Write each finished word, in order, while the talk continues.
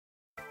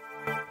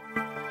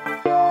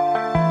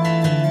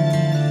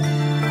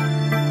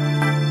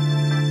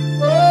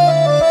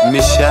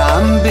مش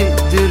عم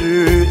بقدر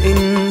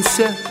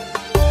انسى،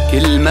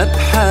 كل ما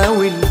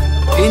بحاول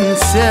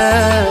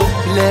انسى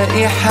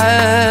لاقي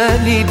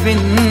حالي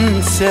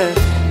بنسى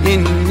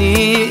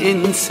اني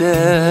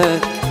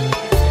انساك.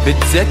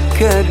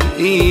 بتذكر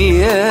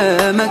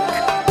ايامك،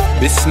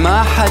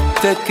 بسمع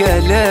حتى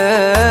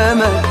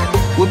كلامك،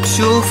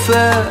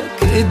 وبشوفك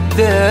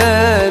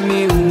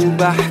قدامي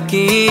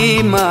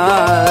وبحكي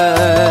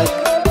معاك.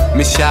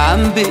 مش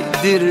عم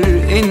بقدر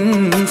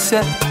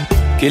انسى،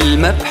 كل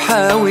ما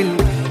بحاول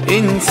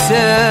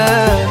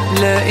انسى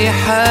لاقي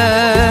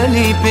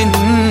حالي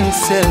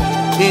بنسى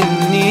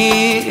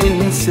اني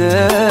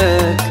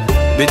انساك.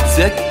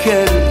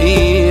 بتذكر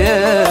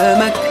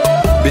ايامك،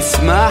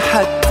 بسمع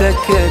حتى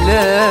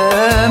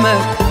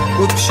كلامك،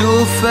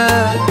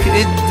 وبشوفك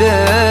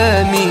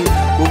قدامي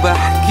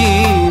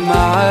وبحكي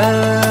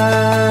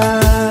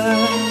معاك.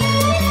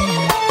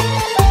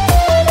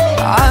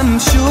 عم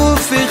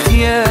شوف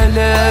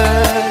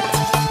خيالات،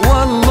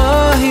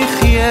 والله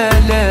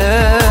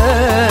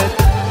خيالات،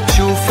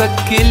 شوفك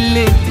كل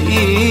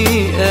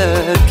دقيقة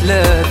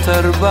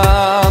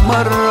 3-4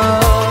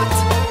 مرات.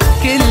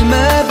 كل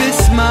ما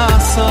بسمع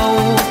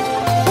صوت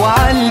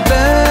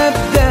وعالباب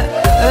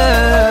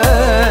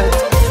دقات،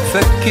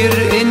 فكر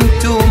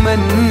انتو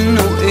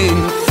منو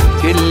انت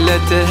كلها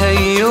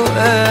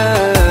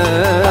تهيؤات.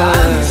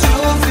 عم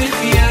شوف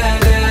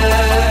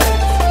خيالات،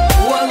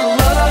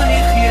 والله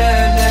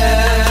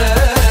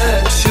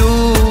خيالات،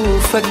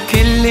 شوفك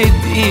كل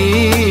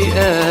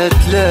دقيقة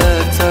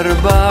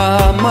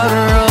 3-4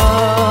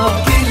 مرات.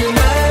 كل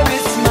ما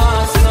بسمع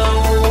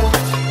صوت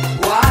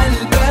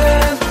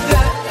وعالباب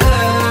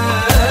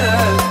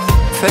دقات،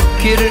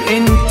 فكر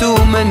انتو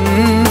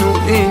منو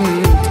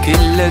انت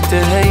كلها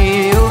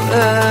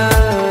تهيؤات.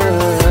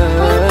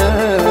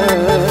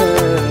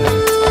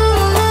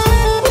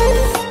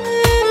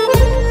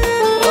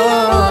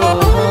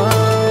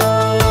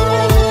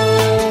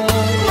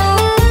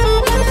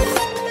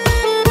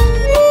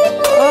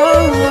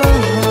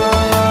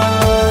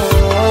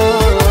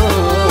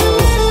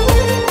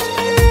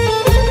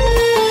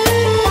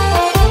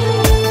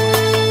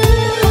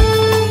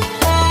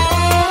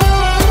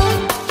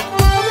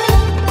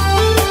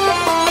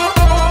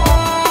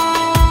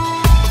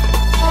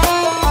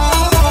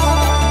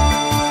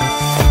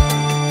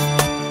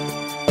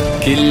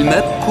 كل ما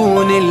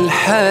بكون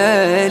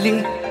الحالي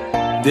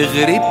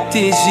دغري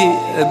بتجي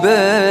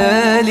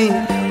قبالي،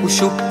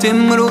 وشو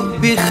بتمرق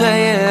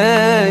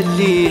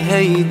بخيالي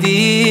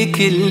هيديك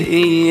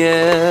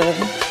الأيام.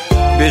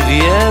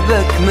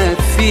 بغيابك ما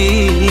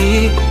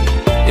فيك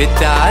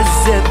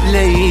اتعذب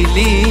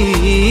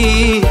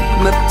ليلي،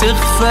 ما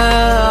بتخفى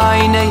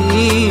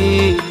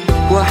عيني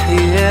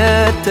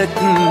وحياتك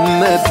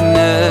ما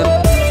بنام.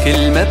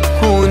 كل ما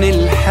بكون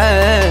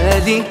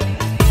الحالي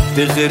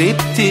دغري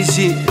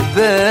بتجي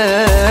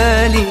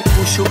قبالي،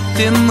 وشو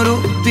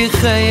بتمرق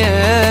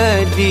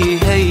بخيالي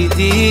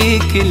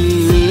هيديك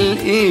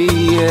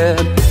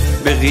الأيام.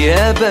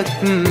 بغيابك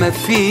ما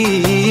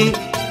فيك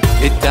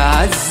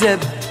اتعذب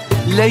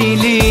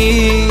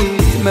ليلي،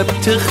 ما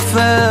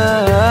بتخفى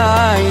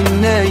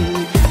عيني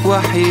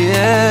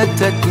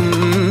وحياتك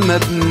ما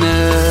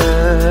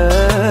بنام.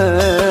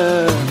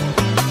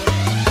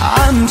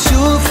 عم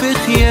شوف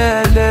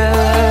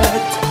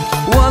خيالات،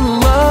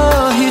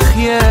 والله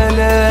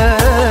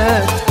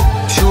خيالات،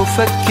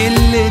 شوفك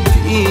كل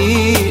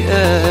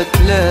دقيقة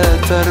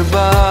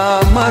 3-4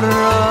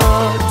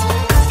 مرات.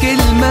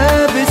 كل ما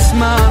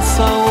بسمع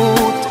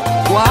صوت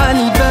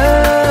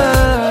وعالباب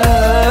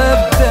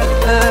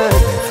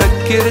دقات،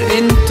 فكر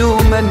انتو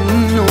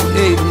منو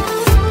انت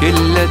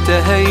كلها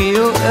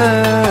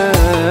تهيؤات.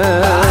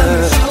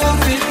 عم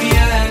شوف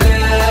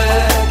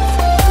خيالات،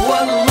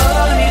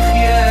 والله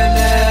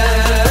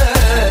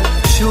خيالات،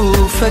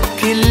 شوفك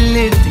كل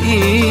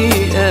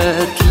دقيقة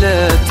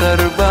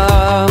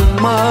 3-4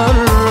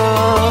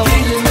 مرات.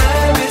 كل ما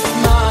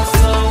بسمع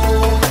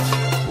صوت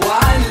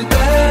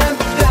وعالباب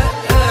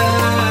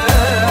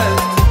دقات،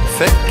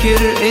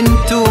 فكر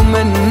انتو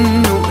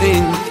منو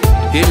انت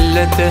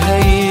كلها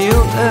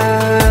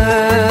تهيؤات.